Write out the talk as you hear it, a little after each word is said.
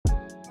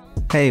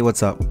Hey,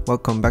 what's up?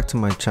 Welcome back to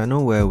my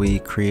channel where we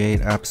create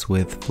apps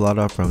with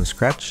Flutter from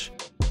scratch.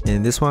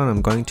 In this one,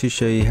 I'm going to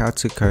show you how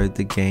to code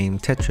the game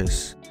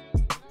Tetris.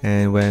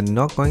 And we're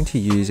not going to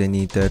use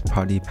any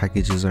third-party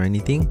packages or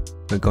anything.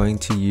 We're going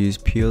to use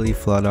purely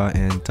Flutter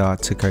and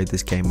Dart to code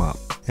this game up.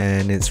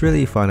 And it's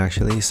really fun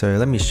actually, so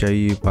let me show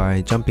you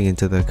by jumping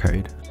into the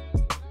code.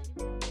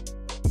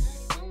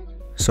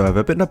 So I've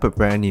opened up a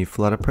brand new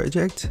Flutter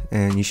project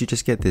and you should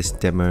just get this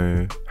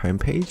demo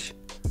homepage,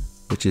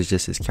 which is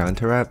just this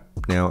counter app.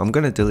 Now I'm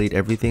going to delete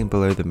everything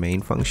below the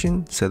main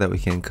function so that we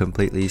can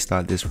completely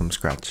start this from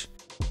scratch.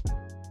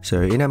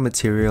 So in our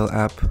material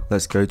app,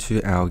 let's go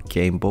to our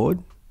game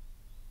board,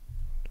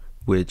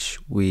 which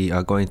we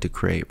are going to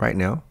create right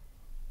now.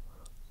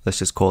 Let's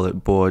just call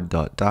it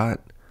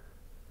board.dart.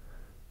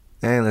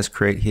 And let's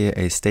create here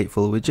a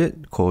stateful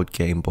widget called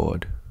game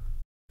board.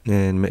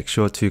 And make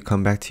sure to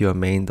come back to your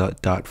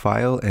main.dart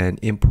file and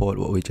import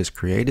what we just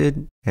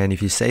created. And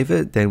if you save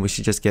it, then we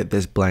should just get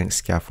this blank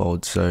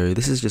scaffold. So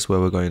this is just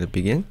where we're going to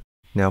begin.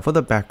 Now for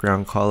the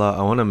background color,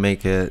 I want to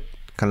make it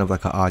kind of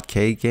like an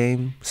arcade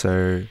game.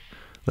 So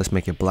let's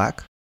make it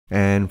black.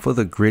 And for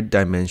the grid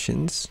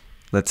dimensions,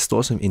 let's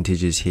store some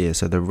integers here.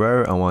 So the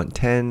row I want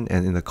 10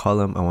 and in the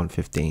column I want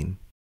 15.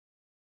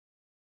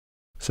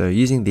 So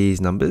using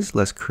these numbers,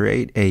 let's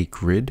create a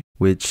grid,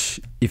 which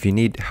if you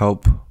need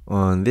help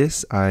on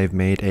this, I've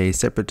made a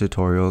separate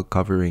tutorial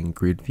covering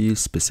grid views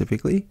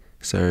specifically.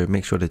 So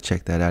make sure to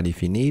check that out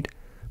if you need,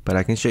 but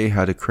I can show you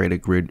how to create a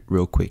grid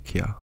real quick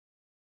here.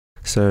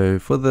 So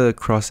for the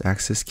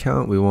cross-axis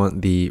count, we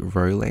want the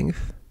row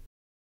length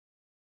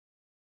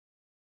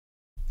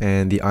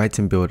and the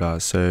item builder.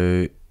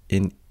 So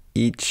in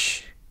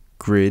each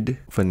grid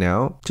for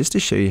now, just to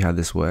show you how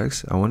this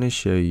works, I want to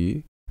show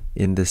you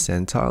in the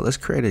center, let's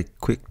create a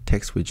quick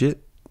text widget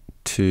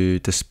to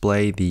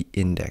display the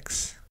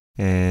index.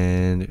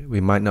 And we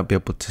might not be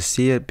able to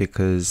see it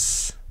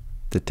because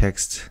the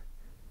text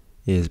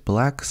is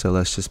black. So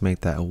let's just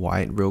make that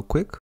white real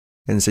quick.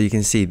 And so you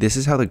can see this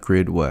is how the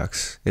grid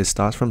works. It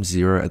starts from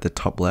 0 at the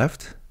top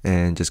left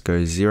and just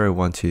goes 0,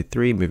 1, 2,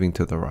 3, moving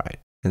to the right.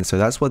 And so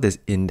that's what this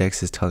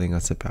index is telling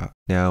us about.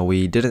 Now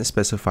we didn't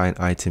specify an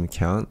item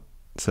count,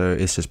 so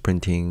it's just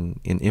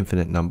printing an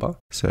infinite number.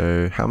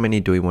 So how many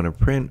do we want to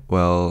print?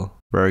 Well,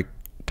 row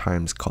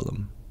times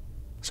column.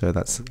 So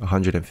that's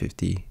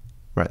 150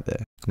 right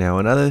there. Now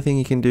another thing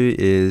you can do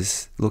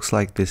is, looks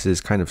like this is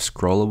kind of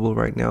scrollable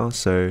right now.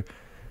 So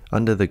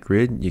under the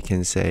grid, you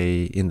can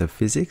say in the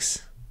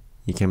physics,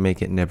 you can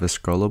make it never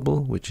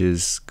scrollable, which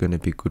is going to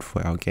be good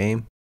for our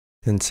game.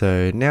 And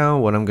so now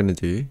what I'm going to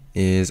do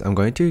is I'm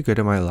going to go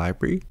to my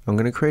library. I'm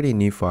going to create a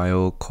new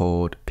file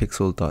called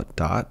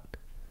pixel.dart.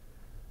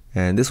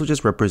 And this will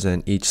just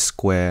represent each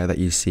square that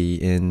you see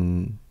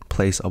in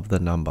place of the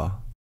number.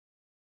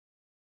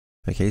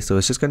 Okay, so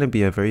it's just going to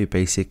be a very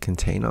basic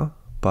container,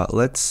 but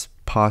let's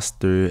pass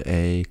through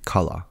a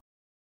color.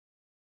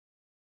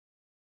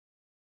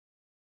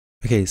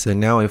 Okay, so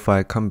now if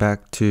I come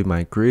back to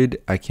my grid,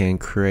 I can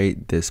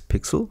create this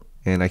pixel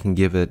and I can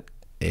give it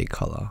a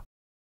color.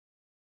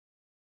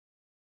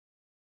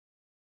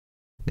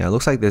 Now it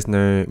looks like there's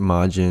no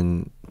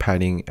margin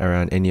padding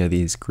around any of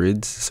these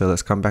grids. So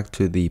let's come back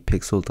to the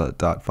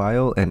pixel.dart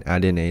file and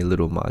add in a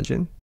little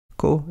margin.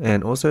 Cool.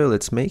 And also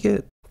let's make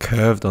it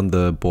curved on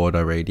the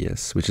border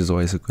radius, which is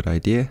always a good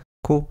idea.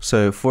 Cool.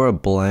 So for a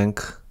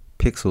blank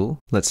pixel,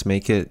 let's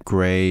make it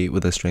gray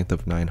with a strength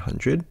of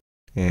 900.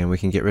 And we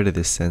can get rid of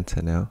this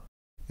center now.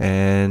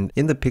 And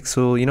in the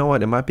pixel, you know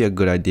what, it might be a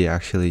good idea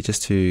actually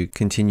just to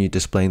continue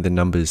displaying the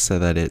numbers so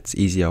that it's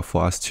easier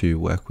for us to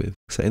work with.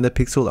 So in the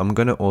pixel, I'm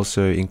going to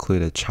also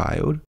include a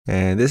child.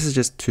 And this is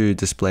just to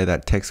display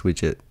that text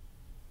widget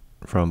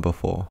from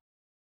before.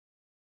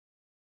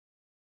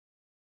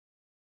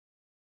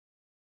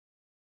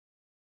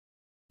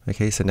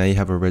 Okay, so now you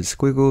have a red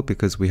squiggle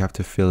because we have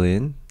to fill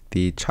in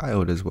the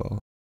child as well.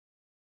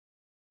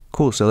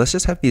 Cool, so let's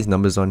just have these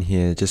numbers on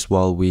here just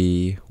while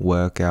we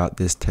work out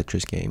this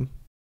Tetris game.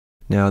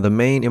 Now the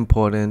main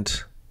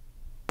important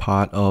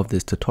part of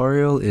this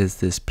tutorial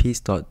is this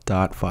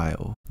piece.dart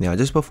file. Now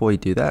just before we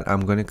do that,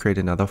 I'm going to create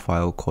another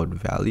file called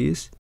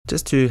values,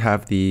 just to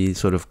have the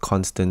sort of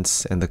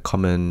constants and the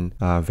common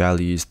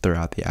values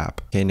throughout the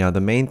app. Okay, now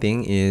the main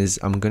thing is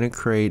I'm going to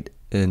create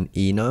an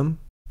enum,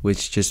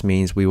 which just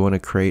means we want to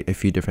create a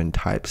few different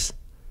types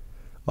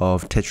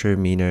of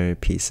tetramino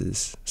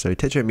pieces. So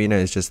tetramino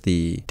is just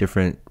the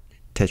different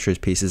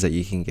Tetris pieces that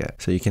you can get.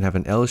 So you can have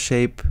an L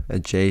shape, a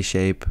J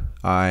shape,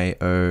 I,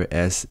 O,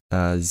 S,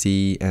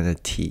 Z, and a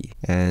T.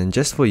 And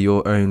just for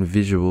your own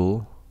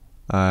visual,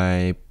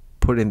 I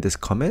put in this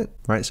comment,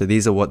 right? So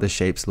these are what the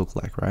shapes look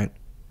like, right?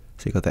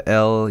 So you got the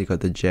L, you got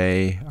the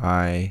J,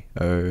 I,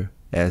 O,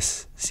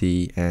 S,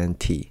 Z, and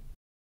T.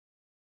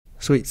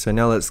 Sweet, so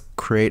now let's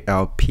create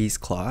our piece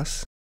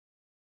class.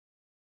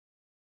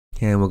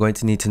 And we're going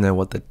to need to know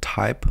what the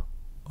type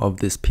of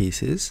this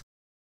piece is.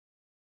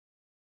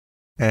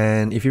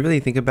 And if you really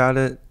think about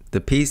it,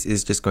 the piece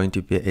is just going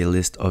to be a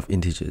list of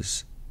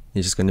integers.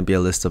 It's just going to be a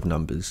list of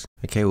numbers.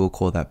 Okay, we'll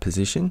call that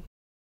position.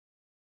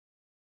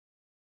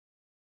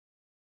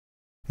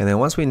 And then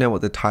once we know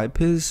what the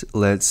type is,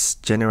 let's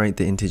generate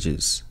the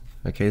integers.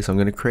 Okay, so I'm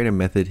going to create a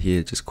method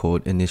here just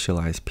called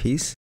initialize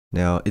piece.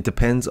 Now it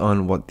depends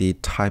on what the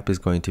type is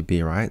going to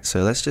be, right?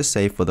 So let's just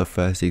say for the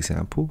first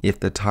example, if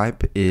the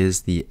type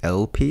is the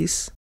L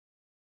piece,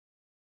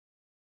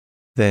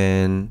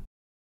 then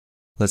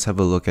let's have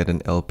a look at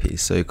an L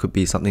piece. So it could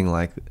be something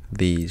like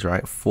these,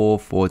 right? 4,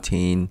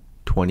 14,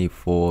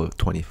 24,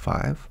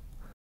 25.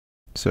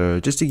 So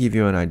just to give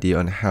you an idea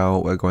on how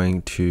we're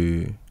going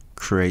to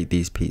create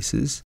these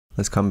pieces,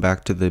 let's come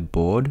back to the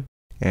board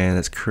and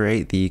let's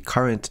create the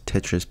current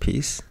Tetris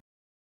piece.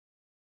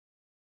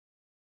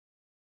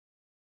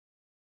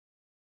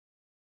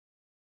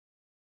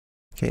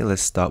 Okay,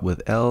 let's start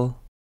with L.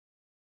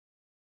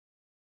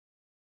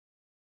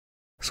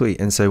 Sweet,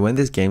 and so when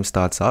this game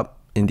starts up,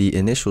 in the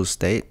initial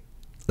state,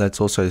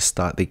 let's also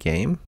start the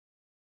game.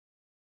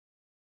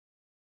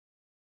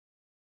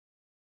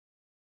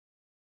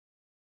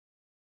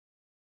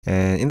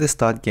 And in the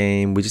start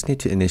game, we just need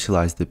to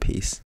initialize the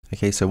piece.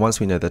 Okay, so once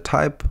we know the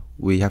type,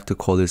 we have to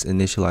call this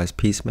initialize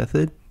piece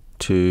method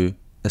to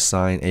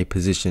assign a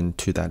position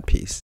to that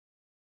piece.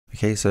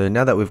 Okay, so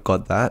now that we've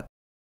got that,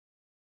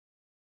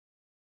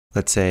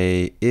 let's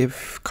say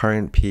if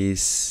current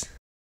piece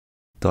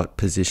dot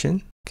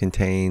position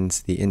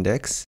contains the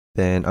index,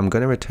 then I'm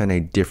going to return a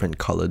different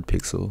colored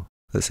pixel,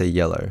 let's say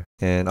yellow,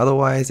 and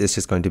otherwise it's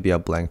just going to be a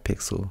blank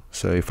pixel.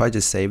 So if I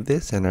just save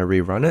this and I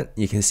rerun it,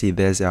 you can see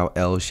there's our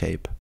L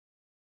shape.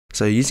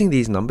 So using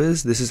these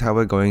numbers, this is how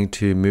we're going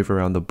to move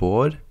around the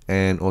board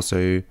and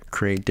also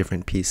create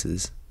different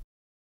pieces.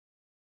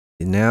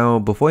 Now,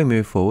 before we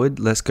move forward,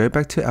 let's go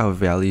back to our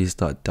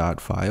values.dart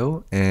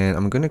file, and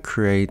I'm going to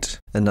create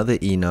another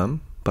enum,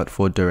 but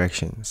for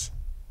directions.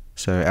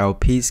 So our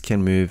piece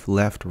can move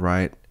left,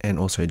 right, and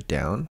also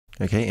down.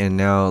 Okay, and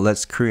now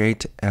let's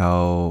create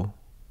our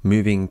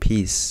moving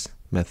piece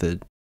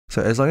method.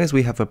 So as long as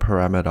we have a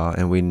parameter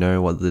and we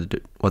know what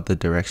the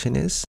direction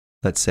is,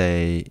 let's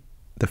say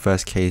the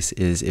first case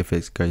is if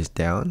it goes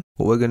down,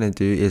 what we're going to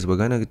do is we're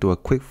going to do a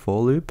quick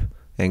for loop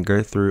and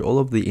go through all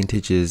of the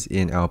integers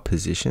in our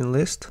position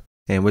list,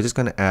 and we're just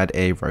going to add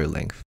a row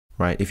length.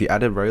 Right, if you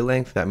add a row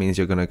length, that means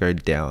you're going to go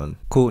down.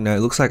 Cool, now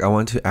it looks like I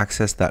want to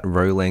access that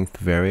row length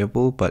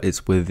variable, but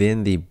it's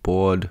within the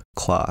board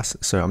class.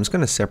 So I'm just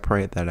going to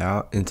separate that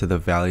out into the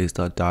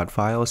values.dart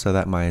file so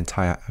that my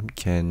entire app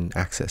can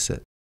access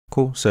it.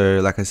 Cool, so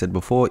like I said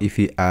before, if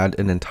you add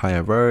an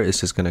entire row,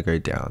 it's just going to go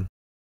down.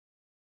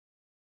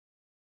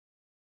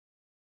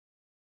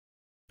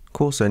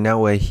 Cool, so now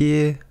we're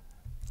here.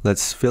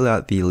 Let's fill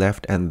out the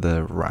left and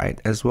the right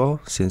as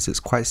well, since it's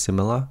quite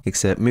similar,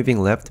 except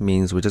moving left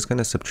means we're just going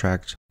to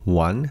subtract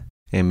 1,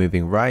 and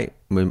moving right,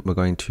 we're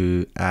going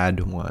to add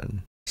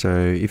 1. So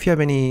if you have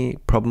any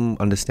problem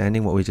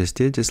understanding what we just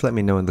did, just let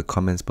me know in the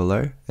comments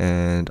below,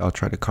 and I'll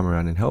try to come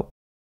around and help.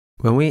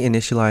 When we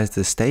initialize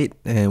the state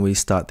and we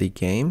start the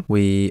game,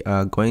 we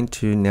are going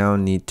to now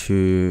need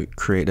to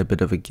create a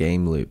bit of a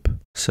game loop.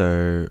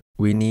 So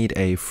we need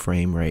a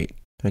frame rate.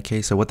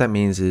 Okay, so what that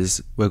means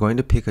is we're going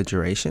to pick a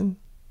duration.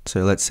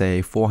 So let's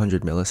say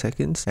 400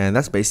 milliseconds, and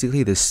that's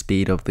basically the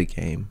speed of the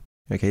game.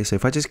 Okay, so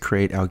if I just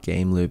create our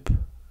game loop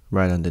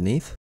right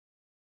underneath.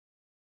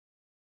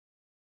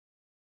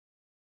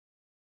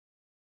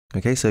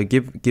 Okay, so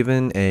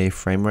given a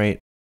frame rate,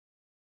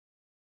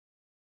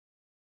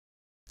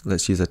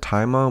 let's use a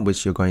timer,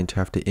 which you're going to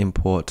have to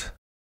import.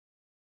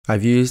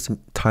 I've used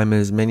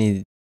timers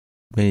many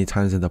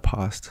times in the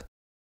past,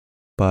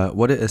 but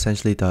what it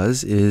essentially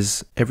does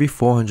is every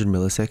 400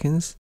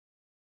 milliseconds,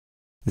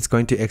 it's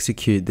going to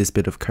execute this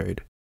bit of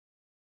code.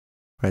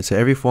 Right, so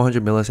every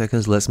 400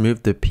 milliseconds, let's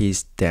move the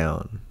piece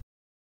down.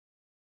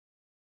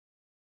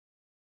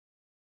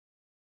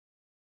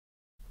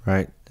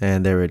 Right,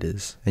 and there it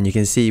is. And you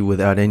can see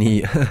without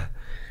any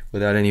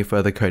without any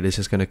further code, it's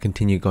just going to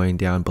continue going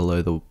down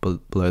below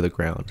the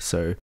ground.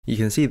 So you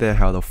can see there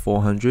how the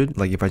 400,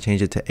 like if I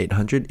change it to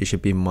 800, it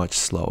should be much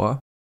slower.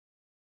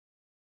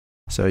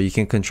 So you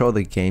can control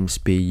the game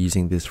speed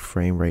using this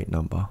frame rate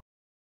number.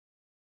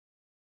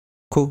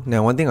 Cool.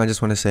 Now, one thing I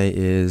just want to say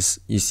is,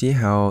 you see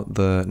how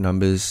the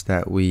numbers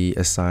that we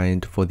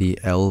assigned for the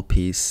L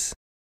piece,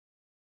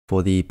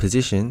 for the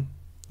position,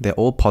 they're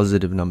all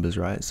positive numbers,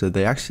 right? So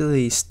they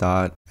actually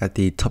start at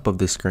the top of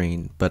the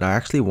screen, but I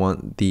actually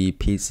want the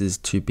pieces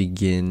to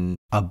begin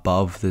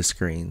above the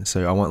screen.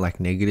 So I want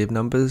like negative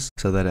numbers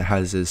so that it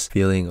has this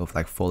feeling of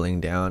like falling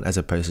down as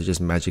opposed to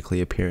just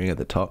magically appearing at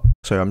the top.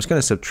 So I'm just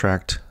going to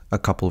subtract a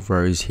couple of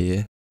rows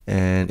here.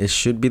 And it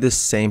should be the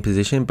same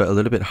position, but a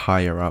little bit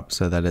higher up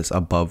so that it's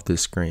above the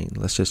screen.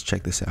 Let's just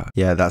check this out.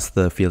 Yeah, that's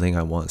the feeling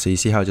I want. So you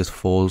see how it just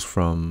falls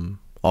from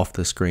off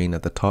the screen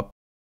at the top.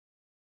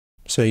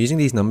 So using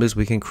these numbers,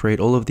 we can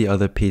create all of the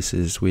other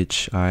pieces,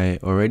 which I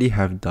already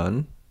have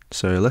done.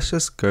 So let's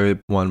just go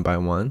one by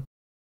one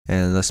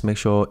and let's make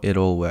sure it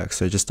all works.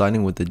 So just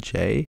starting with the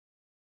J,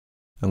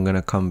 I'm going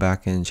to come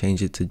back and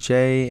change it to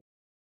J,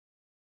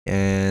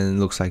 and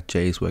looks like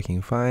J is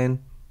working fine.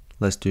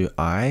 Let's do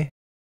I.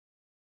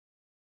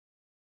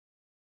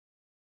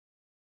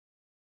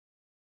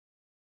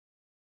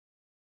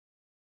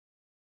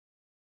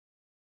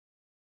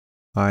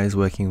 I is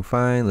working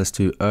fine. Let's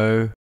do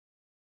O.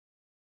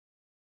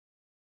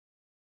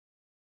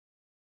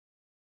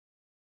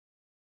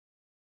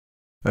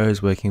 O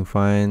is working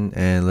fine,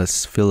 and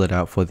let's fill it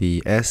out for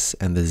the S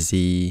and the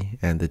Z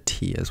and the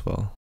T as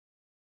well.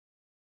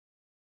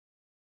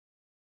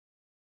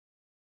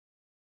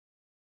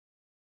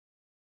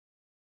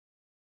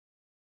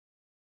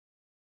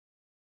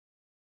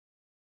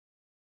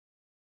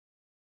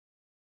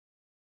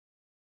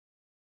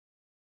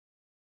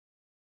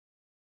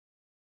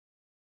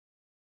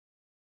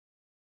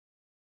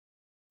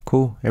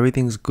 Cool,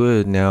 everything's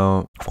good.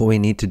 Now, what we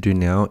need to do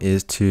now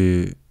is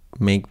to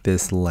make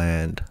this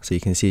land. So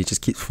you can see it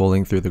just keeps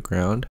falling through the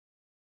ground.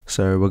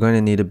 So we're going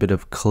to need a bit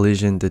of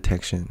collision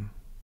detection.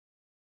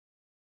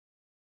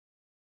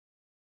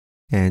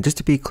 And just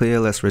to be clear,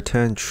 let's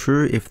return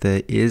true if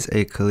there is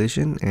a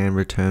collision and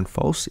return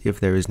false if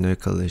there is no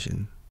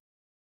collision.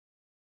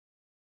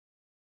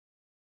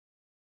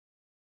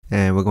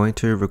 And we're going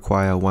to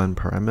require one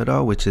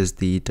parameter, which is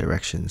the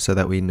direction, so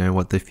that we know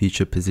what the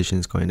future position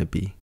is going to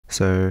be.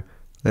 So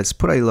let's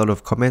put a lot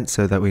of comments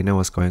so that we know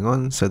what's going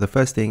on. So the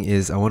first thing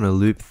is I want to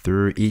loop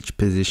through each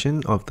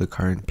position of the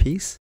current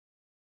piece.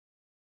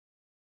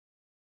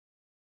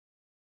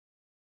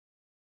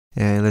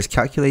 And let's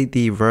calculate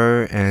the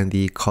row and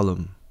the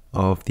column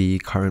of the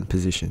current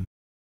position.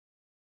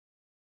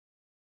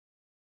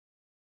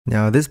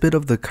 Now this bit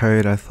of the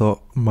code I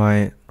thought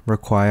might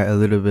require a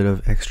little bit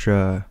of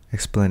extra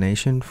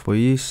explanation for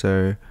you,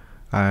 so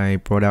I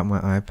brought out my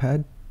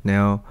iPad.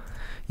 Now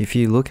if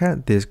you look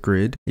at this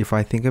grid, if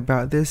I think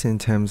about this in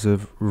terms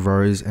of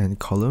rows and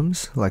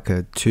columns, like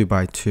a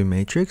 2x2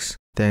 matrix,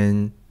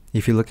 then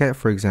if you look at,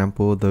 for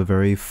example, the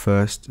very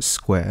first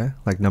square,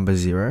 like number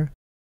 0,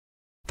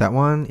 that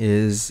one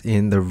is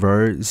in the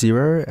row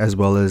 0 as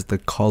well as the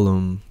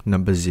column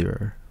number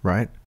 0,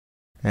 right?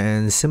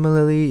 And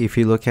similarly, if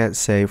you look at,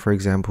 say, for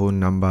example,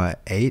 number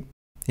 8,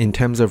 in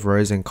terms of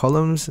rows and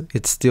columns,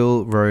 it's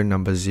still row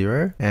number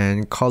 0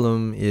 and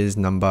column is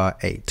number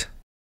 8,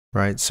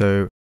 right?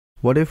 So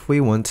what if we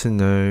want to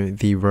know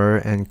the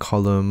row and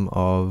column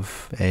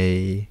of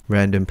a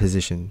random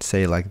position,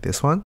 say like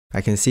this one? I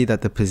can see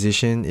that the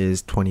position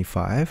is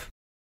 25.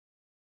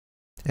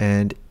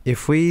 And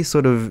if we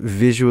sort of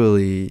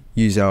visually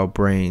use our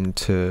brain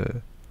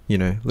to,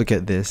 look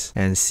at this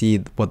and see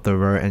what the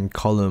row and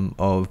column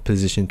of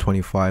position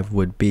 25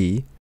 would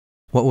be,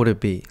 what would it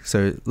be?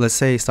 So let's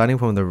say starting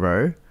from the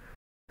row,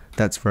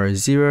 that's row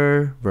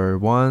 0, row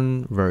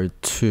 1, row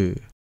 2.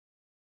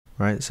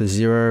 Right, so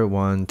 0,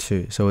 1,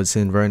 2. So it's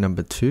in row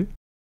number 2.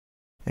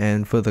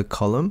 And for the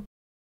column,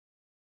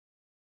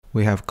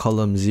 we have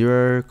column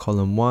 0,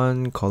 column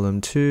 1, column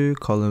 2,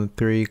 column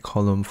 3,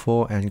 column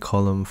 4, and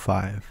column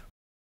 5.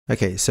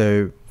 Okay,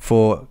 so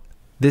for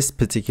this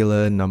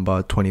particular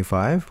number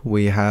 25,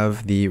 we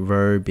have the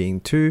row being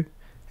 2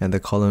 and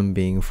the column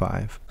being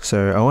 5.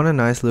 So I want a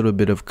nice little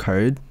bit of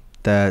code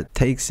that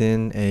takes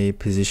in a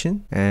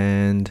position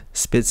and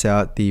spits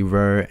out the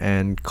row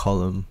and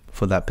column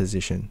for that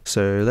position.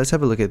 So let's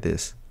have a look at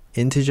this.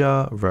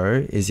 Integer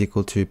row is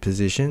equal to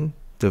position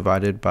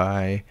divided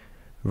by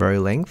row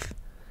length,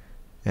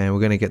 and we're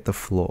going to get the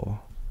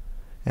floor.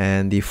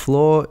 And the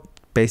floor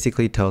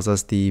basically tells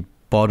us the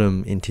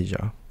bottom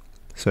integer.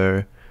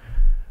 So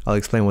I'll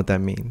explain what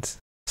that means.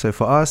 So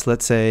for us,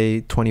 let's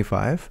say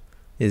 25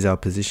 is our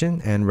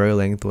position and row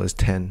length was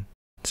 10.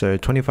 So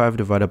 25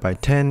 divided by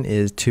 10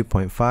 is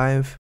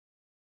 2.5.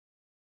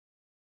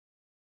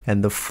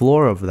 And the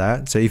floor of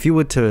that, so if you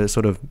were to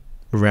sort of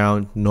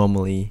round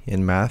normally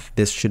in math,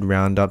 this should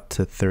round up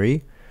to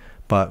 3.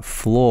 But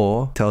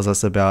floor tells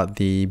us about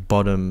the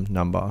bottom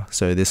number.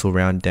 So this will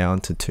round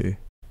down to 2.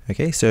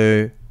 Okay,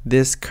 so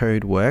this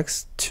code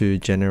works to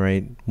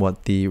generate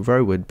what the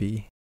row would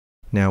be.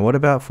 Now, what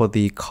about for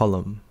the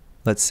column?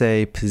 Let's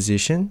say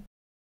position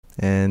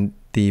and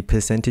the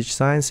percentage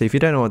sign. So if you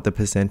don't know what the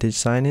percentage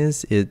sign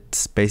is,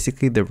 it's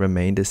basically the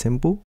remainder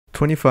symbol.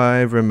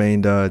 25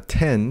 remainder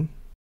 10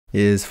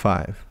 is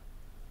 5.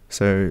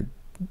 So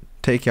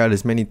take out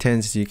as many 10s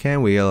as you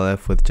can, we are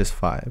left with just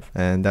 5,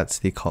 and that's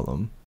the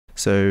column.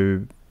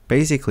 So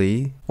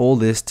basically, all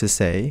this to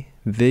say,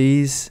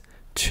 these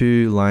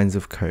 2 lines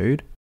of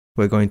code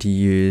we're going to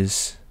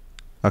use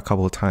a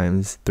couple of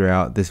times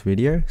throughout this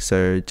video.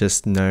 So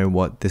just know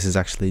what this is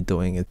actually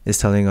doing. It's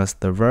telling us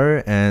the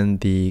row and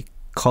the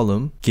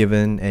column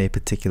given a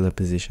particular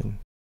position.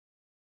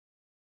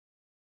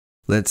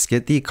 Let's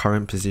get the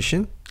current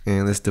position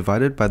and let's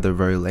divide it by the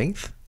row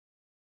length.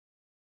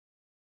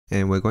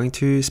 And we're going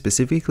to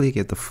specifically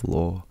get the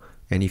floor.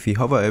 And if you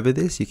hover over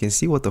this, you can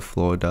see what the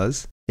floor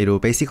does. It will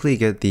basically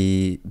get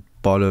the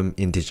bottom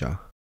integer.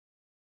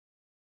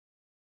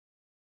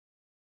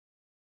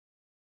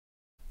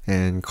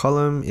 And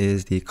column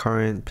is the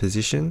current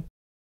position,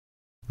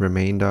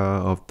 remainder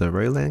of the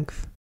row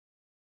length.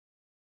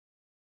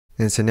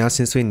 And so now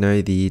since we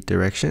know the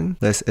direction,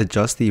 let's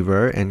adjust the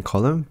row and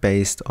column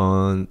based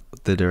on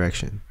the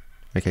direction.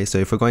 Okay, so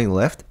if we're going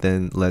left,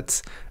 then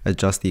let's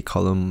adjust the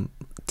column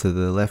to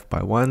the left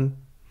by 1.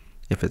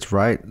 If it's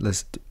right,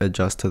 let's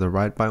adjust to the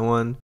right by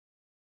 1.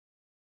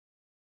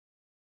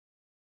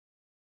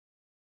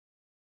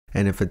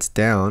 And if it's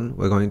down,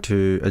 we're going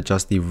to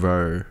adjust the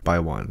row by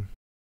 1.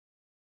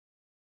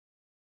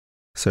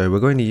 So we're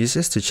going to use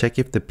this to check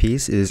if the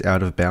piece is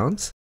out of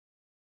bounds.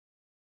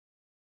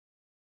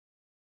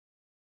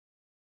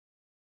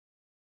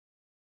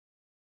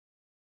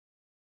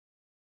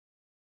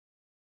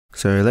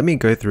 So let me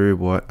go through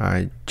what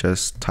I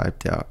just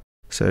typed out.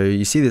 So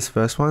you see this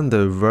first one,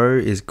 the row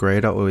is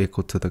greater or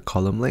equal to the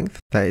column length.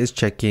 That is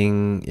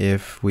checking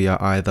if we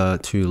are either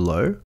too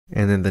low.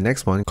 And then the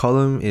next one,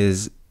 column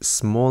is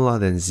smaller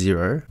than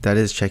 0. That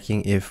is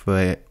checking if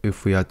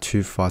we are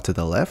too far to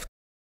the left.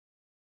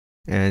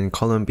 And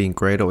column being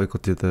greater or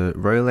equal to the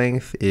row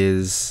length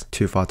is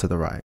too far to the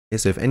right.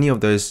 So if any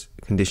of those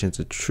conditions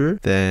are true,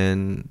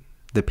 then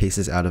the piece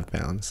is out of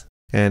bounds.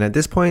 And at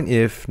this point,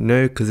 if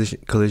no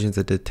collisions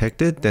are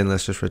detected, then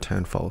let's just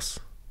return false.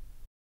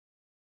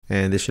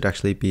 And this should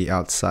actually be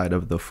outside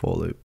of the for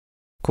loop.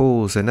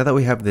 Cool, so now that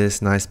we have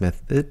this nice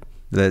method,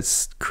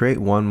 let's create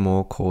one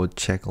more called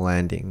check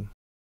landing.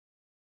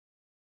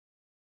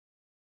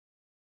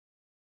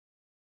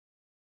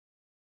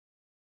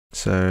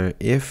 So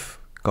if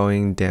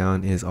going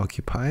down is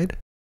occupied,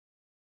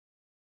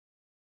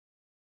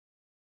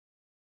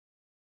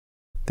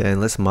 then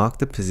let's mark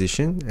the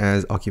position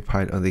as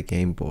occupied on the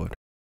game board.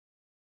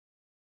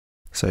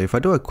 So if I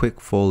do a quick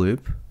for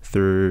loop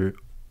through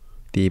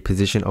the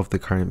position of the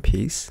current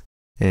piece,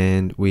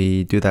 and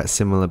we do that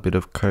similar bit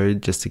of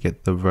code just to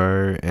get the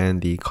row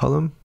and the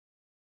column.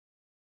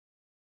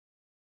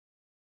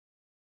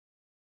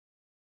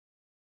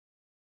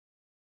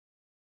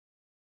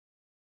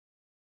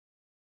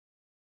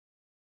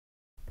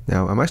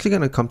 Now I'm actually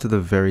going to come to the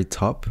very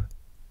top,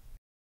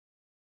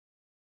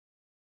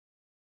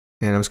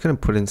 and I'm just going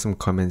to put in some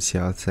comments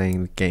here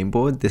saying game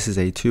board, this is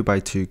a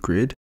 2x2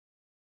 grid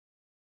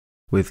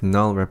with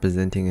null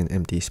representing an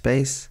empty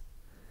space.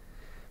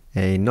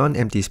 A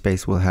non-empty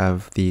space will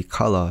have the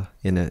color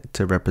in it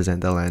to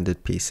represent the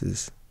landed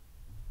pieces.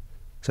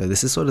 So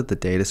this is sort of the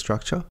data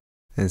structure.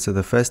 And so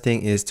the first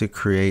thing is to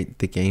create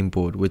the game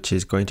board, which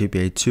is going to be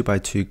a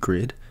 2x2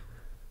 grid.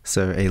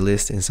 So a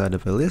list inside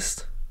of a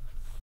list.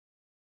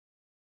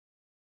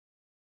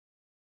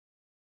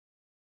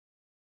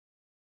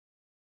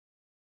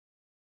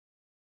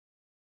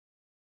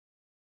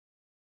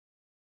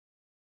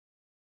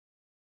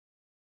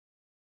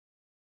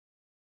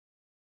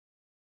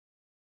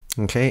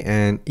 Okay,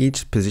 and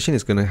each position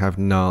is going to have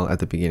null at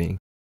the beginning.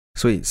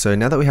 Sweet, so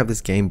now that we have this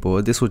game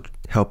board, this will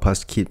help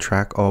us keep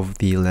track of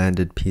the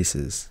landed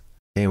pieces.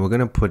 And we're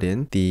going to put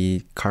in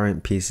the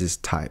current pieces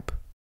type.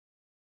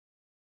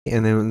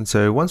 And then,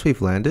 so once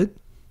we've landed,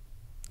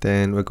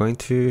 then we're going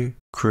to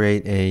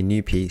create a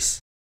new piece.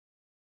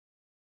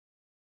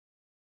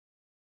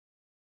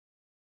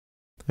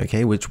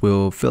 Okay, which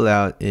we'll fill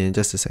out in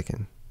just a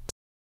second.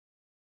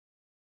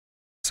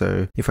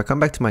 So if I come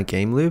back to my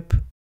game loop,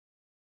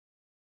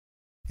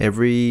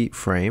 every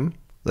frame,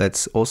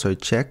 let's also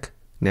check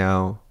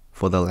now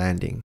for the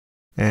landing.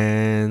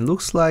 And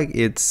looks like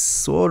it's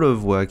sort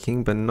of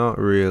working, but not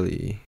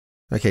really.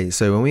 Okay,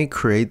 so when we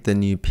create the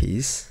new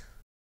piece,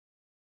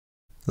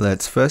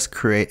 let's first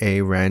create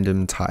a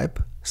random type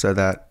so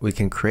that we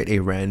can create a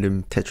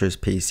random Tetris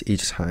piece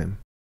each time.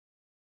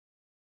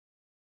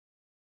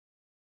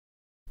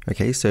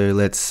 Okay, so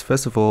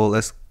first of all,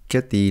 let's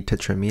get the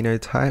Tetramino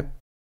type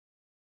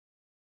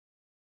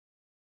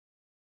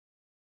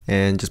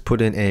and just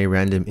put in a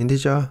random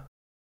integer.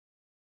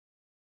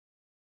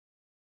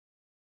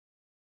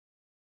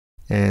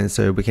 And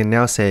so we can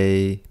now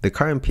say the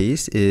current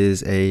piece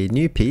is a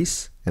new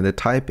piece and the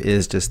type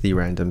is just the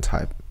random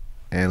type.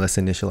 And let's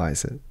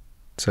initialize it.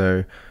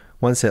 So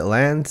once it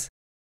lands,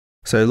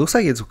 so it looks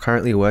like it's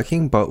currently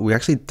working, but we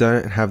actually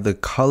don't have the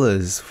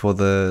colors for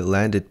the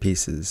landed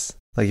pieces.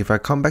 Like if I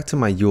come back to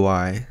my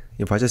UI,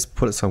 if I just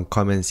put some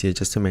comments here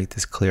just to make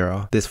this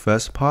clearer. This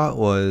first part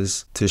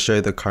was to show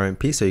the current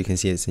piece, so you can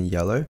see it's in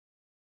yellow.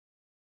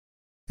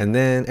 And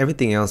then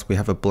everything else, we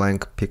have a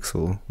blank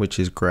pixel, which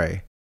is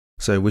gray.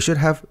 So we should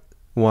have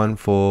one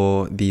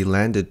for the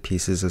landed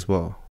pieces as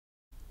well.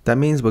 That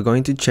means we're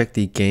going to check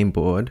the game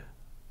board,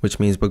 which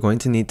means we're going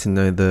to need to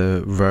know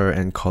the row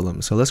and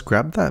column. So let's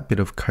grab that bit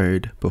of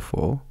code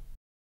before.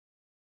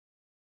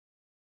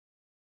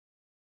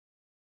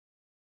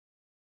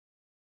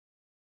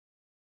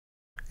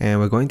 And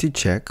we're going to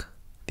check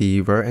the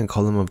row and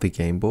column of the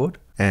game board.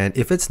 And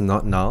if it's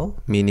not null,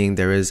 meaning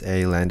there is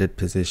a landed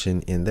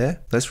position in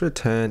there, let's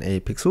return a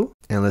pixel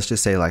and let's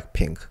just say like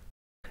pink.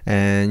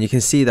 And you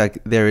can see that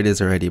there it is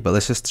already, but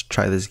let's just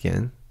try this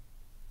again.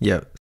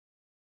 Yep.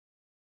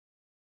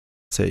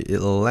 So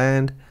it'll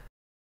land.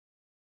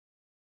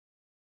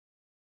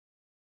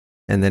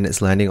 And then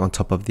it's landing on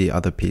top of the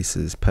other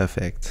pieces.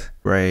 Perfect.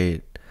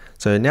 Great.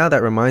 So now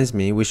that reminds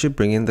me, we should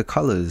bring in the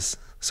colors.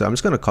 So I'm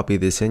just going to copy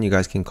this in, you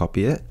guys can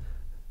copy it.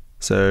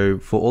 So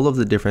for all of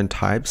the different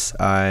types,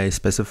 I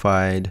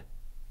specified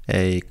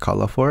a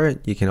color for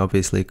it. You can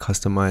obviously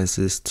customize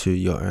this to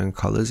your own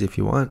colors if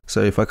you want.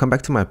 So if I come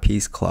back to my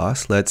piece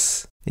class,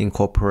 let's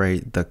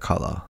incorporate the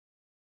color.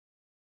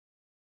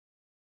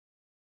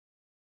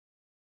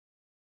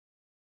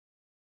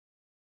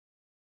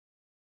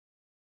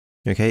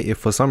 Okay, if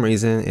for some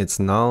reason it's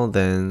null,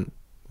 then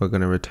we're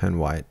going to return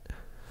white.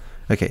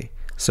 Okay,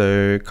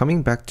 so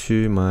coming back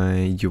to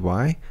my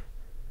UI,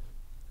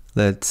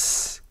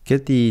 let's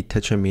get the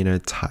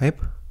tetrameter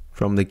type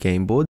from the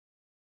game board.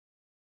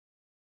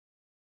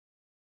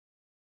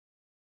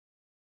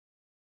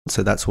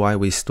 So that's why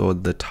we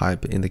stored the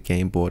type in the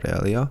game board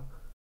earlier,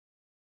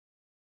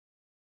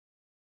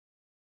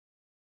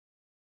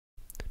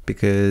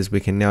 because we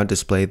can now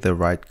display the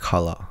right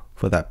color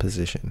for that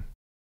position.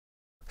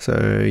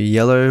 So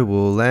yellow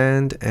will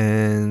land,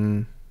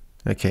 and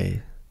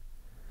okay.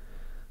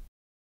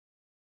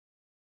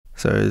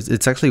 So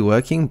it's actually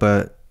working,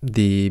 but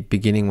the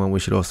beginning one we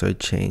should also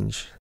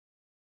change.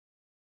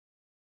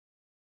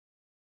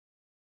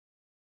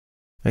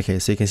 Okay,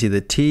 so you can see the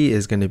T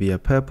is going to be a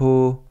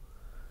purple,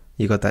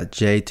 you got that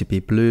J to be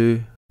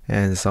blue,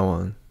 and so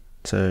on.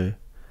 So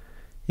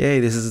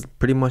yay, this is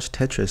pretty much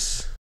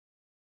Tetris.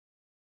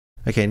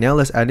 Okay, now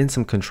let's add in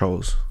some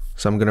controls.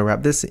 So I'm going to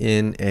wrap this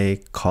in a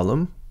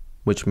column,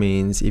 which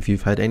means if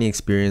you've had any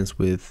experience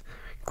with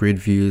grid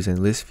views and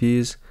list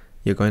views,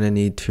 you're going to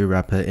need to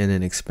wrap it in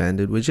an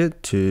expanded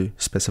widget to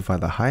specify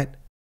the height.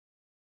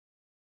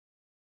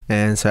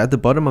 And so at the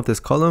bottom of this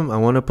column, I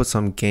want to put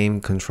some game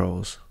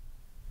controls.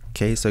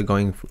 Okay, so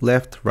going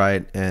left,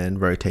 right, and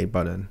rotate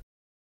button.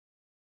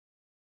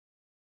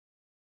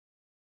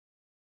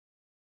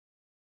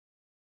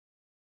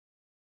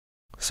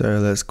 So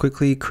let's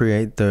quickly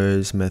create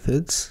those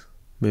methods,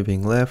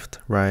 moving left,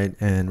 right,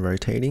 and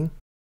rotating.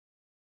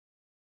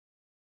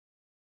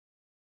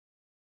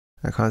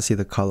 I can't see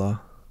the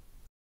color.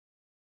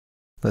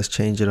 Let's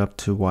change it up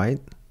to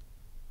white.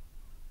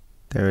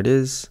 There it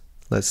is.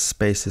 Let's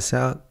space this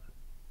out.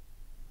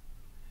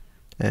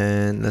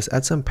 And let's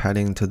add some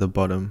padding to the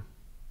bottom.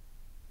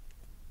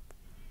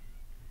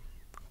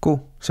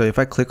 Cool. So if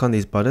I click on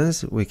these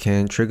buttons, we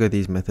can trigger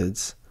these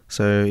methods.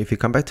 So if you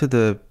come back to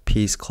the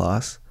piece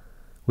class,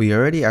 we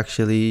already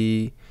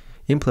actually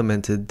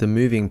implemented the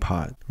moving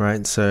part,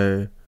 right?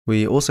 So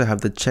we also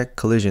have the check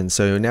collision.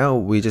 So now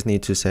we just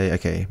need to say,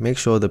 okay, make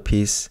sure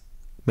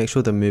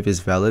the move is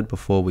valid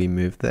before we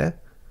move there.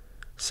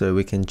 So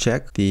we can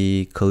check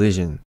the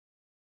collision.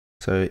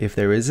 So if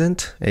there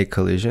isn't a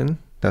collision,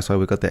 that's why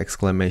we got the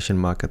exclamation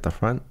mark at the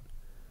front,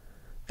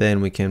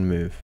 then we can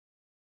move.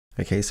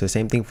 Okay, so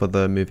same thing for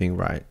the moving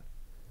right.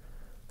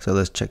 So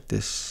let's check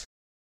this.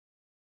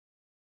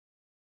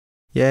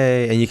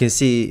 Yay, and you can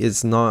see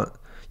it's not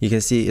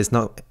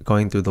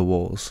going through the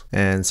walls.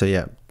 And so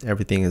yeah,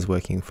 everything is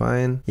working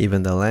fine,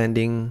 even the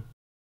landing.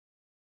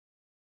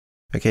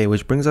 Okay,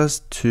 which brings us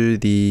to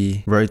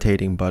the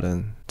rotating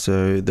button.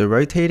 So the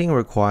rotating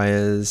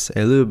requires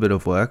a little bit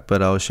of work,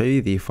 but I'll show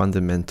you the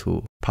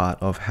fundamental part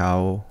of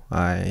how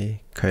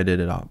I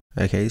coded it up.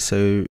 Okay,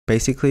 so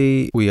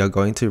basically we are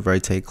going to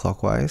rotate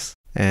clockwise,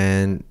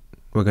 and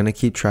we're going to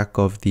keep track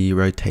of the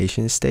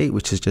rotation state,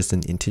 which is just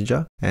an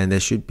integer, and there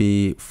should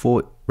be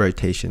 4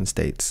 rotation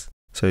states.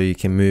 So you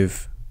can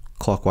move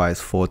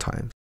clockwise 4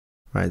 times,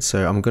 right?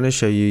 So I'm going to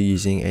show you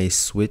using a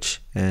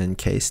switch and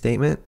case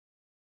statement.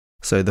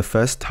 So the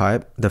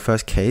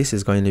first case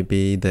is going to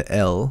be the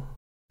L.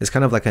 It's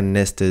kind of like a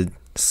nested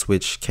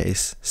switch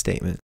case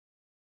statement.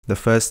 The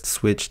first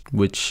switch,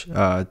 which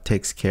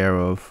takes care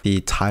of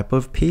the type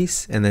of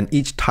piece, and then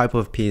each type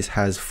of piece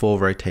has 4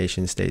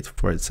 rotation states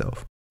for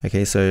itself.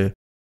 Okay, so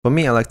for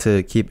me, I like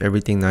to keep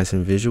everything nice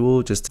and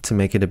visual just to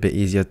make it a bit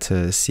easier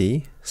to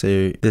see.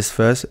 So this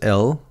first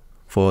L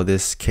for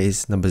this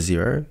case number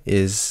 0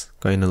 is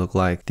going to look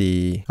like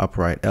the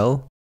upright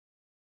L.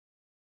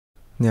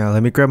 Now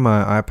let me grab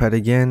my iPad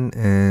again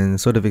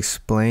and sort of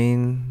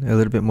explain a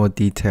little bit more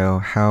detail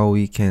how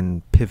we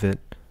can pivot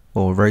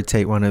or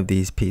rotate one of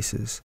these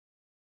pieces.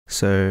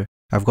 So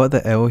I've got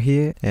the L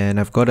here, and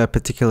I've got a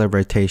particular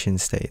rotation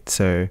state.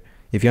 So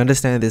if you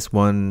understand this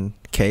one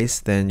case,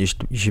 then you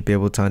should be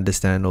able to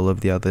understand all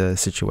of the other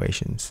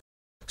situations.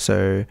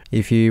 So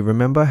if you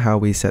remember how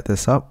we set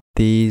this up,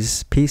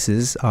 these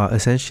pieces are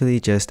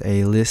essentially just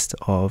a list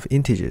of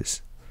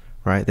integers,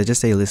 right? They're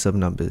just a list of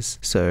numbers.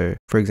 So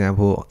for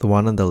example, the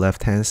one on the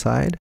left hand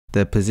side,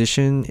 the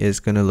position is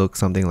going to look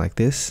something like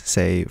this,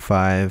 say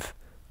 5,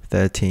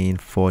 13,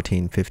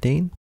 14,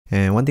 15.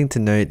 And one thing to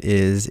note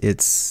is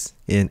it's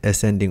in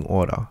ascending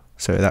order.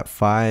 So that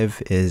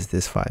 5 is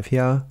this 5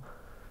 here,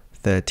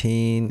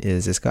 13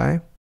 is this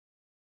guy,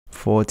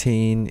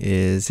 14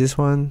 is this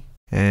one,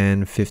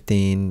 and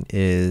 15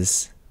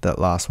 is that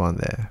last one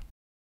there.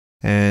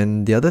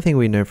 And the other thing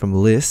we know from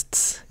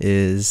lists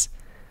is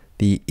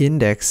the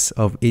index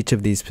of each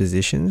of these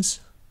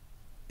positions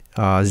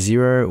are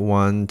 0,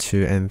 1,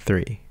 2, and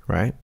 3,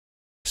 right?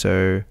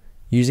 So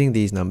using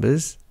these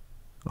numbers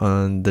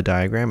on the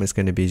diagram, it's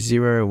going to be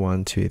 0,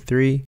 1, 2,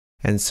 3.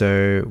 And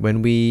so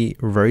when we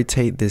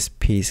rotate this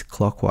piece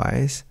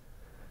clockwise,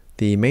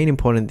 the main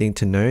important thing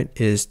to note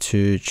is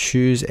to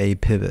choose a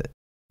pivot.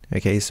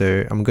 Okay,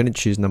 so I'm going to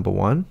choose number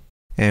 1,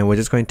 and we're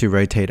just going to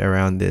rotate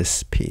around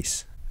this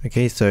piece.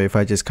 Okay, so if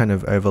I just kind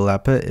of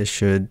overlap it, it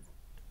should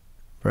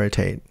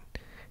rotate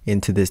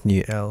into this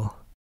new L.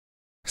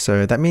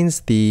 So that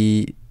means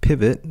the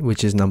pivot,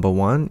 which is number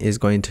 1, is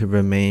going to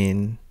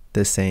remain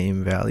the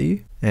same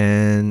value.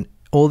 And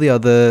all the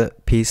other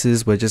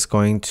pieces, we're just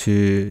going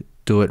to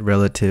do it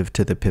relative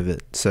to the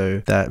pivot.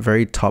 So that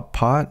very top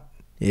part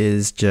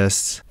is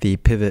just the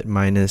pivot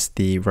minus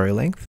the row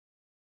length.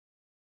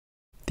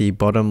 The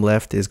bottom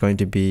left is going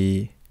to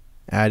be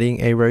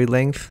adding a row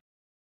length.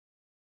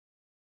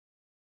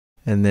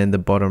 And then the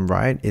bottom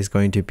right is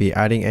going to be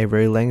adding a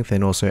row length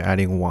and also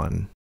adding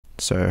 1.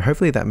 So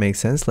hopefully that makes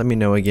sense. Let me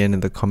know again in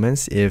the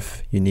comments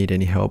if you need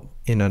any help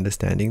in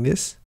understanding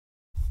this.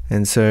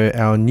 And so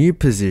our new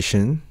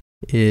position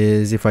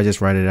is, if I just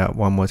write it out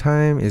one more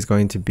time, is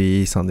going to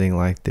be something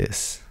like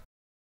this.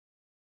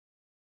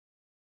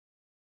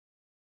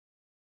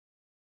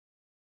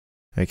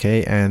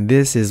 Okay, and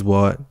this is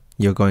what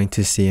you're going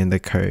to see in the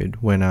code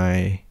when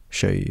I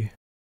show you.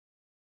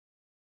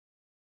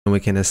 And we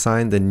can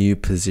assign the new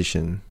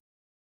position.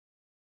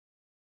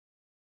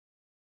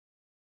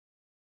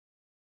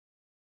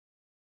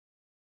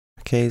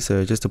 Okay,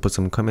 so just to put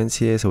some comments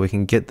here, so we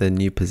can get the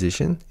new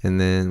position and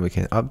then we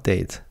can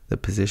update the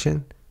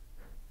position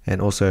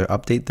and also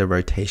update the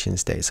rotation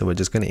state. So we're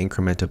just going to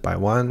increment it by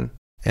 1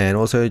 and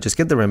also just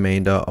get the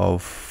remainder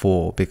of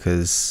 4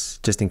 because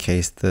just in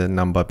case the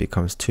number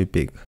becomes too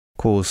big.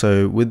 Cool,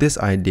 so with this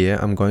idea,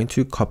 I'm going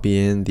to copy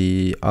in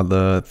the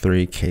other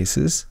 3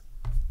 cases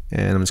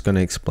and I'm just going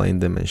to explain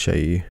them and show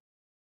you.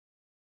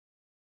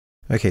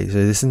 Okay, so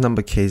this is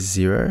number case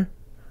 0.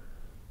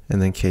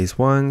 And then case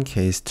 1,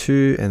 case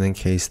 2, and then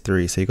case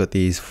 3. So you got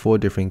these 4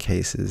 different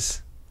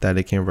cases that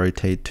it can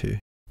rotate to.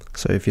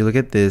 So if you look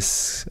at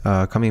this,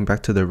 coming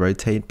back to the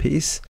rotate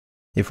piece,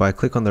 if I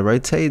click on the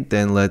rotate,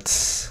 then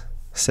let's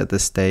set the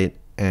state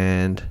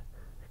and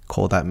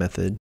call that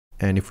method.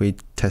 And if we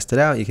test it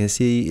out, you can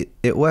see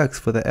it works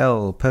for the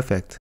L,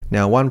 perfect.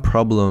 Now one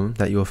problem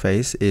that you'll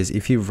face is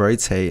if you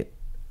rotate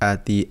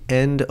at the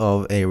end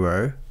of a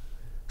row,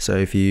 so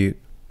if you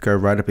go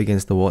right up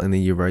against the wall and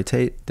then you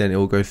rotate, then it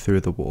will go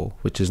through the wall,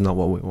 which is not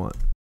what we want.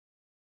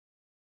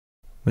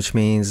 Which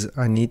means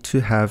I need to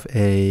have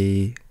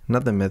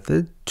another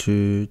method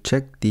to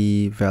check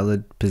the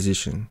valid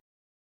position.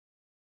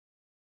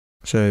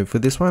 So for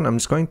this one, I'm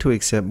just going to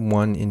accept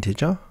one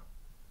integer,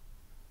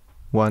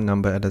 one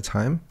number at a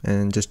time,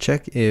 and just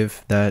check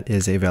if that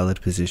is a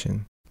valid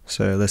position.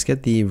 So let's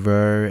get the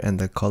row and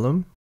the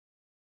column.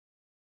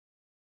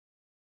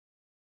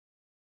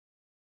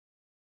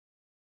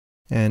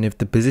 And if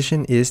the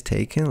position is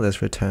taken,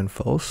 let's return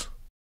false.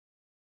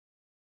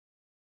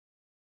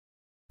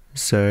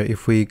 So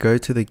if we go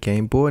to the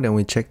game board and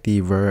we check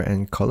the row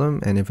and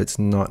column, and if it's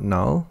not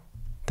null,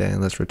 then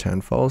let's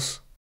return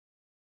false.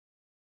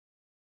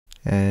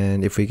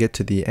 And if we get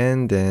to the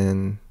end,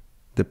 then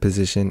the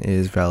position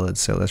is valid,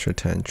 so let's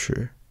return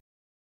true.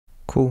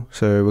 Cool,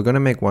 so we're going to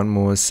make one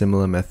more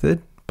similar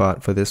method,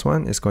 but for this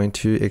one, it's going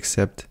to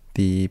accept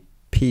the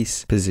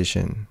piece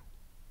position.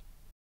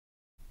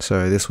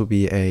 So this will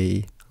be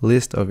a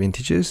list of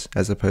integers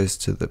as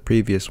opposed to the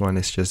previous one,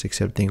 it's just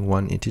accepting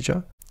one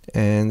integer.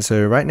 And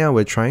so right now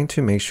we're trying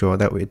to make sure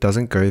that it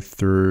doesn't go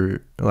through,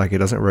 like it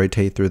doesn't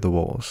rotate through the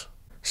walls.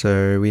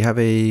 So we have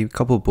a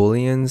couple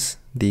booleans,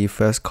 the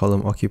first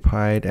column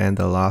occupied and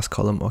the last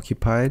column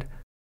occupied.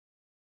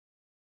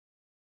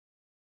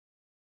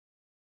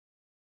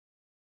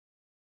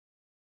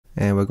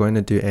 And we're going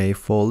to do a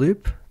for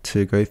loop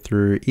to go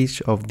through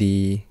each of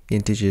the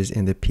integers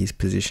in the piece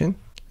position.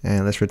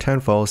 And let's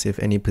return false if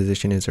any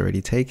position is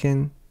already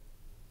taken.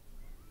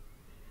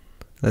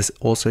 Let's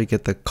also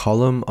get the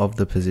column of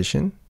the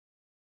position.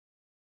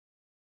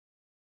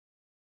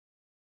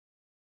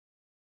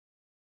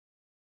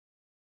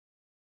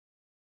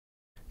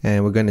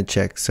 And we're going to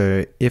check.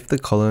 So if the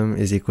column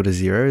is equal to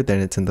 0, then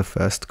it's in the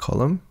first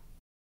column.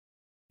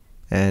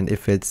 And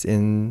if it's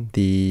in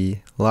the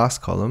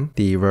last column,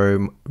 the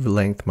row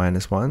length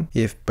minus 1.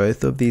 If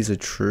both of these are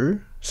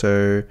true,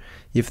 so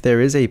if there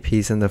is a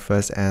piece in the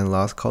first and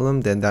last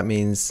column, then that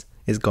means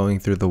it's going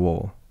through the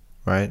wall,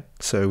 right?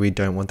 So we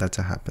don't want that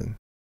to happen.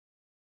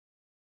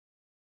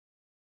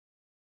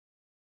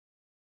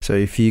 So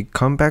if you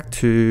come back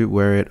to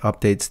where it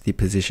updates the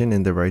position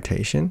in the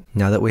rotation,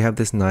 now that we have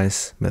this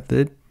nice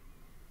method,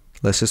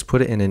 let's just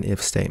put it in an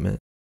if statement.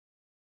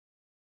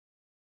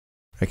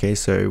 Okay,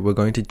 so we're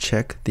going to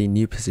check the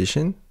new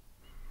position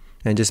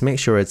and just make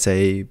sure it's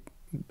a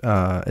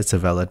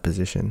valid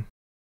position.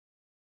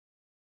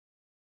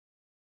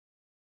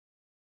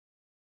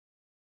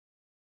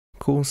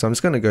 Cool, so I'm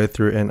just going to go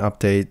through and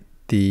update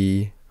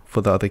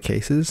for the other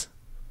cases.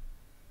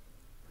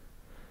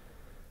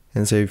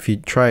 And so if you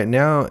try it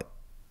now,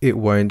 it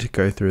won't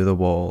go through the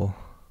wall.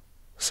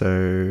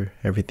 So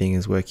everything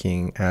is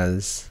working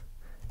as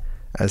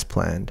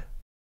planned.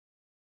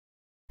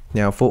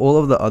 Now for all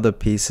of the other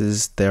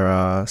pieces, there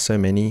are so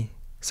many.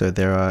 So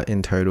there are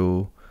in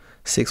total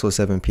 6 or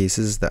 7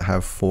 pieces that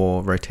have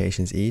 4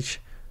 rotations each.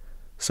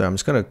 So I'm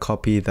just going to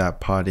copy that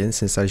part in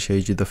since I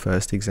showed you the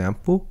first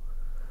example.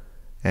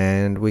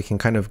 And we can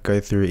kind of go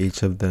through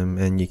each of them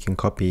and you can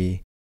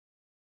copy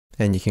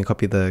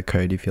the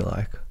code if you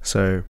like.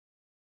 So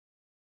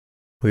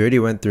We already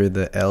went through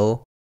the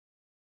L.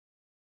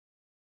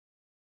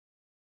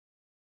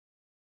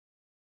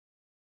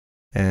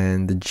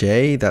 And the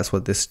J, that's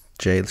what this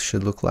J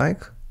should look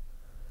like.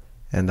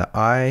 And the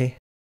I.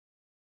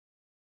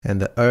 And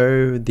the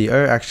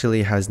O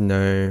actually has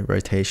no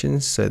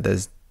rotations, so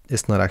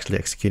it's not actually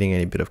executing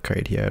any bit of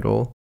code here at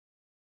all.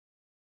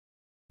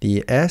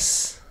 The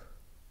S,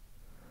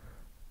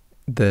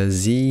 the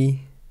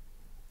Z,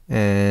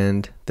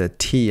 and the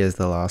T is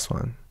the last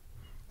one.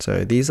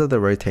 So these are the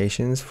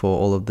rotations for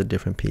all of the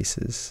different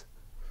pieces.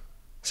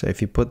 So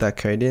if you put that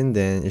code in,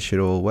 then it should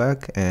all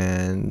work,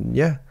 and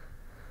yeah,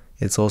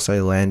 it's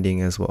also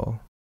landing as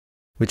well.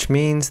 Which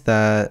means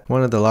that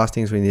one of the last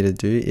things we need to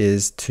do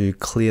is to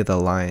clear the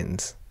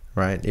lines,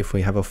 right? If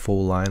we have a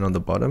full line on the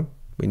bottom,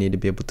 we need to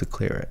be able to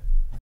clear it.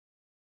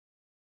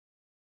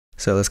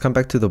 So let's come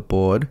back to the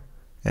board,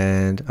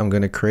 and I'm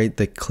going to create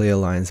the clear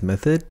lines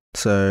method.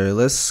 So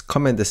let's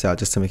comment this out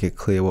just to make it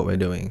clear what we're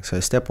doing. So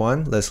step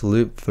 1, let's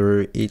loop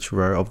through each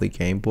row of the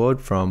game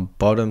board from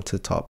bottom to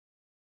top.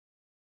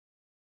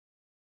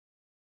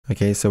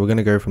 Okay, so we're going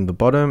to go from the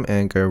bottom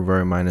and go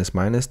row minus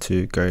minus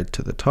to go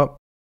to the top.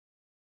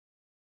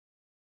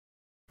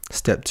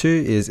 Step 2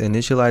 is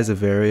initialize a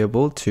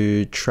variable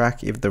to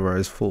track if the row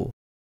is full.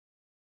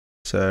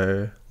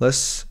 So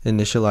let's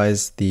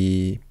initialize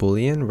the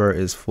boolean row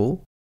is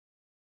full.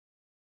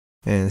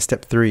 And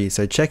step 3,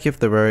 so check if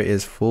the row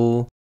is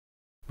full,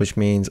 which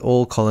means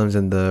all columns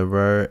in the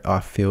row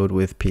are filled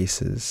with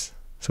pieces.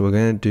 So we're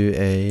going to do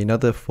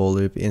another for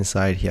loop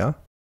inside here.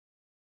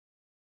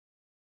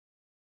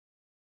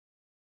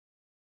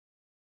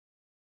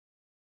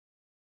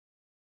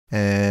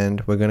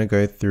 And we're going to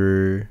go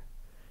through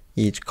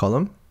each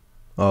column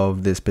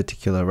of this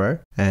particular row,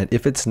 and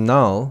if it's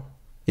null,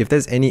 if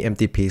there's any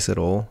empty piece at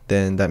all,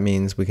 then that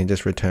means we can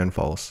just return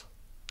false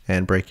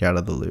and break out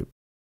of the loop.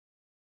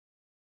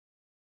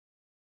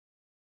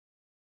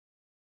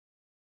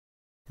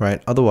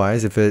 Right,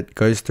 otherwise if it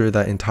goes through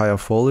that entire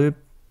for loop,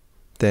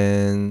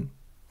 then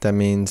that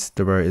means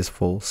the row is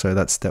full. So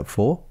that's step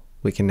 4.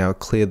 We can now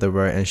clear the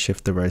row and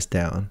shift the rows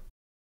down.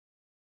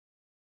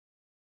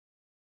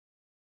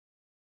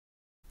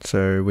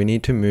 So we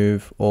need to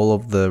move all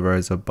of the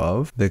rows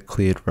above the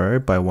cleared row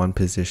by 1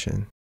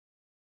 position.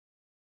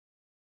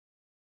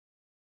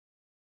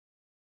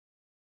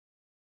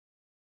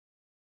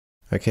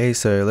 Okay,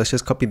 so let's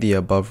just copy the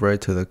above row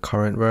to the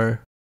current row.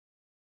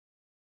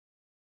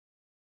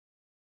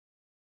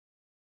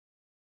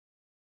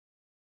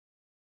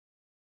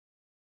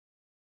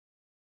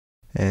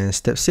 And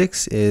step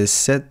 6 is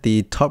set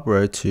the top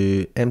row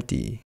to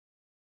empty.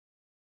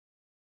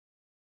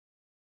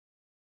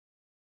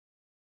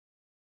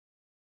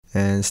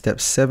 And step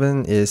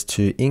 7 is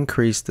to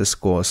increase the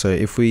score. So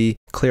if we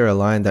clear a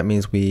line, that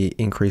means we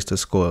increase the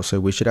score. So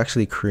we should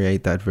actually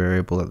create that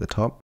variable at the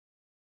top.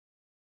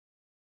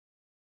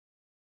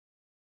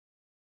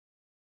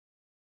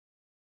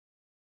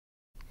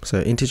 So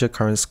integer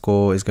current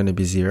score is going to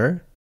be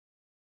 0.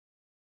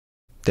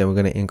 Then we're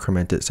going to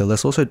increment it. So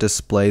let's also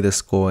display the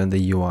score in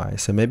the UI.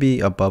 So maybe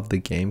above the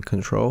game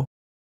control.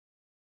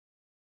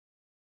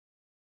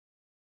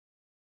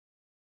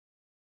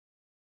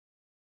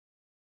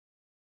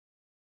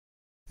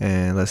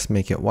 And let's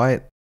make it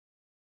white.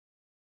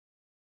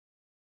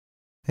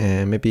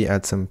 And maybe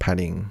add some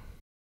padding.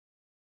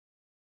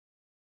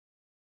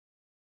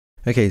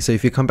 Okay, so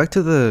if you come back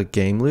to the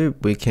game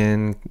loop, we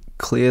can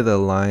clear the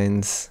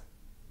lines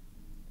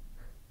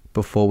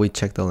before we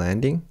check the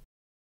landing.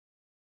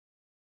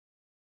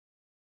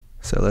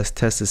 So let's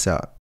test this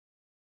out.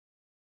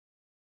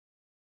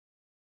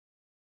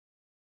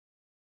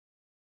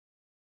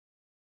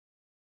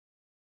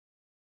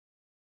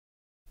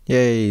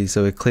 Yay,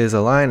 so it clears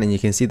a line and you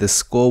can see the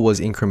score was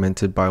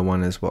incremented by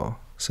 1 as well.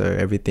 So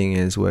everything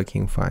is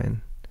working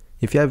fine.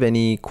 If you have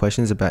any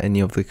questions about any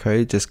of the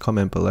code, just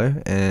comment below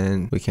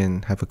and we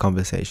can have a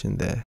conversation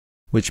there.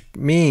 Which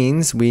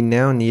means we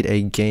now need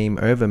a game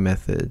over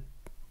method.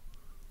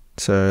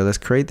 So let's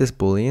create this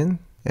boolean,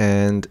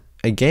 and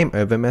a game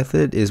over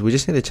method is we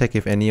just need to check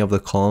if any of the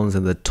columns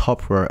in the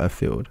top row are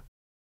filled.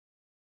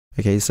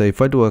 Okay, so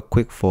if I do a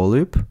quick for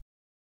loop,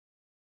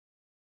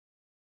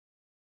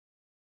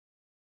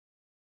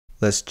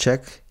 let's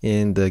check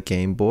in the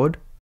game board,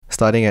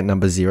 starting at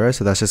number 0,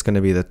 so that's just going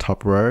to be the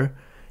top row.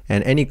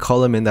 And any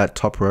column in that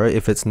top row,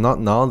 if it's not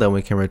null, then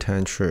we can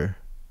return true,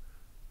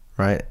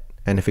 right?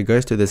 And if it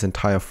goes through this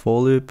entire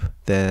for loop,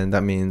 then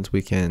that means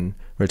we can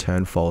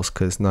return false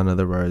because none of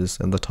the rows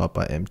in the top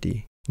are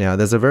empty. Now,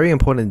 there's a very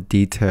important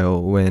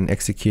detail when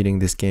executing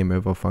this game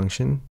over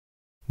function,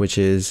 which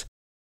is,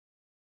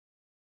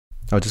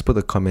 I'll just put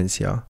the comments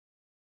here.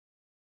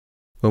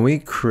 When we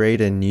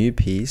create a new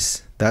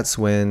piece, that's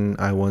when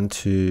I want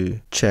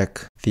to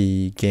check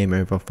the game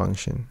over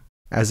function,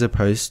 as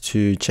opposed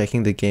to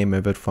checking the game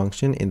over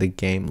function in the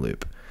game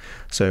loop.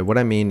 So what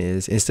I mean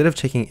is, instead of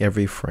checking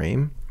every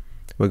frame,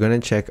 we're going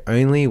to check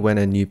only when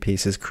a new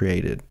piece is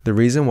created. The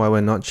reason why we're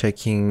not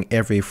checking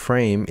every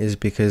frame is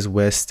because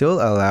we're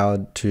still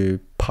allowed to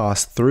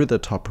pass through the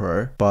top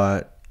row,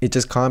 but it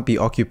just can't be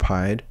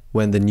occupied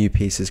when the new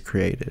piece is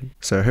created.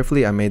 So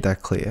hopefully I made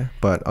that clear,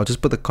 but I'll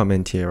just put the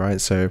comment here, right?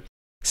 So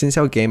since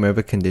our game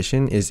over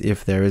condition is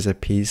if there is a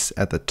piece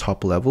at the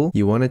top level,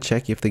 you want to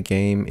check if the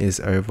game is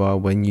over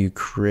when you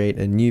create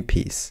a new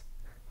piece,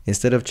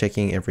 instead of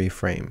checking every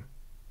frame.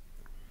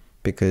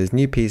 Because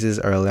new pieces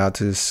are allowed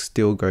to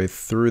still go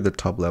through the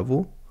top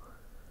level.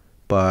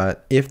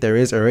 But if there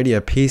is already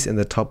a piece in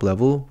the top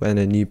level when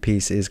a new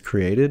piece is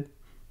created,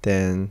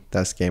 then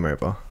that's game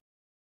over.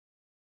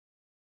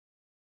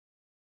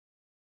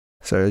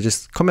 So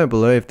just comment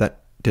below if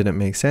that didn't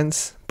make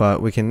sense,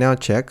 but we can now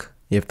check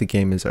if the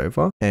game is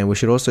over, and we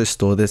should also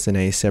store this in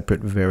a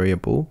separate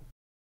variable.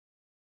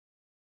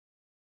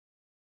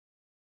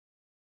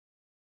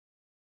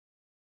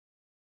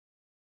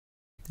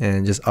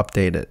 And just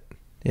update it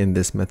in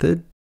this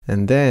method.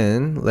 And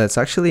then let's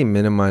actually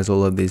minimize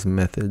all of these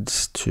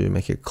methods to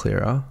make it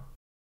clearer.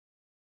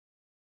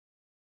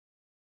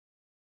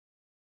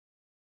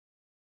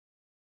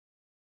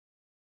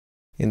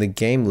 In the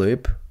game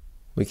loop,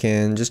 we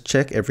can just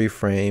check every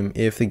frame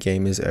if the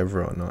game is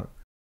over or not.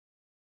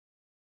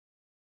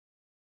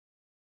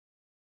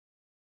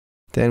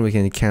 Then we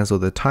can cancel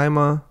the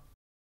timer.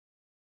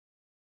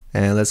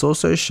 And let's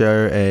also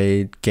show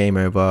a game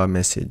over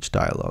message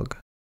dialog.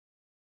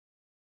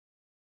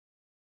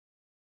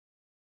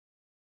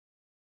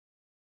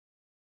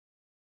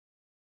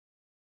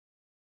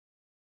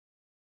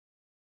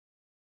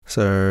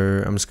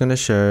 So I'm just going to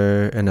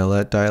show an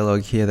alert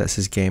dialog here that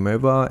says game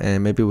over,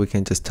 and maybe we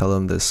can just tell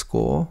them the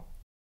score.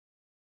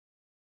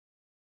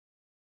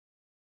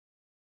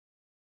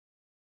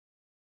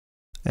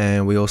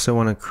 And we also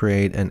want to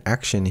create an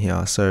action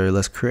here. So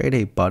let's create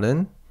a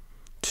button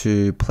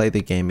to play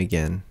the game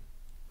again.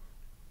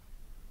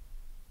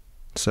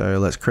 So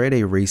let's create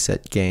a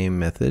reset game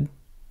method.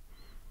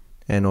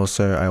 And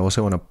also I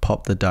also want to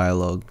pop the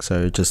dialog,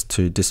 so just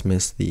to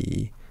dismiss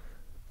the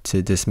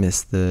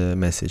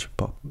message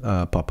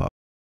pop up.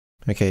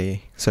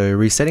 Okay, so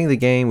resetting the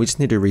game, we just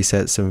need to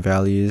reset some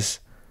values.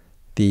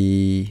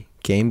 The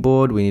game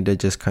board, we need to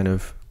just kind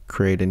of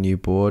create a new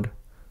board.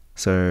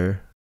 So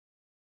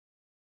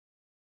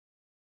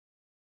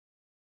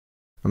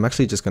I'm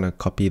actually just going to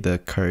copy the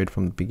code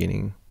from the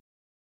beginning.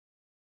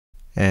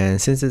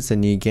 And since it's a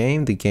new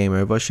game, the game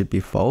over should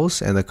be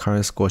false and the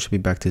current score should be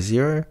back to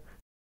 0.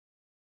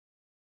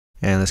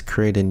 And let's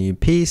create a new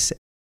piece.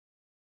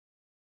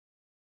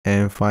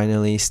 And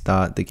finally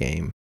start the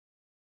game.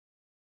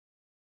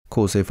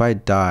 Cool, so if I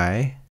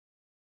die,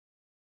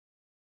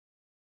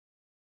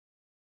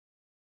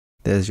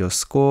 there's your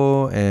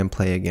score, and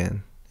play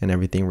again, and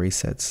everything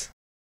resets.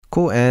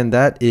 Cool, and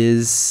that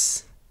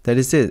is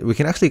it. We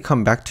can actually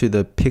come back to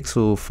the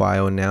pixel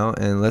file now,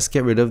 and let's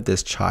get rid of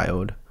this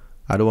child.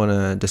 I don't want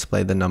to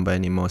display the number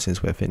anymore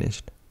since we're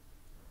finished.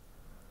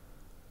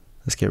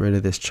 Let's get rid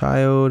of this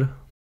child.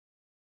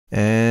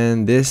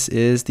 And this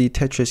is the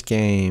Tetris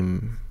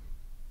game.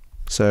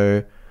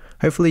 So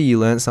hopefully you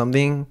learned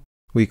something.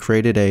 We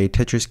created a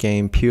Tetris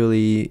game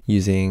purely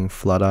using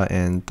Flutter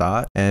and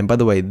Dart. And by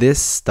the way,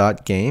 this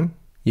Dart game,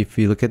 if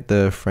you look at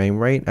the frame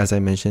rate, as I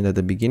mentioned at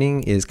the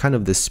beginning, is kind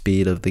of the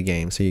speed of the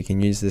game. So you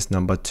can use this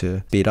number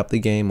to speed up the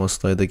game or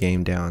slow the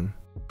game down.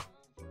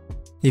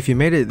 If you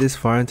made it this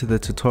far into the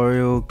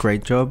tutorial,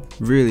 great job,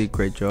 really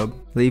great job.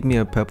 Leave me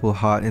a purple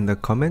heart in the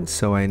comments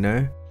so I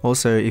know.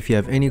 Also, if you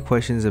have any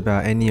questions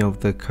about any of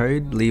the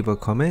code, leave a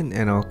comment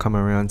and I'll come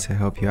around to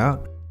help you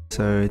out.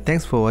 So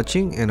thanks for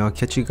watching, and I'll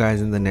catch you guys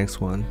in the next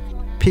one.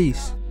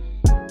 Peace!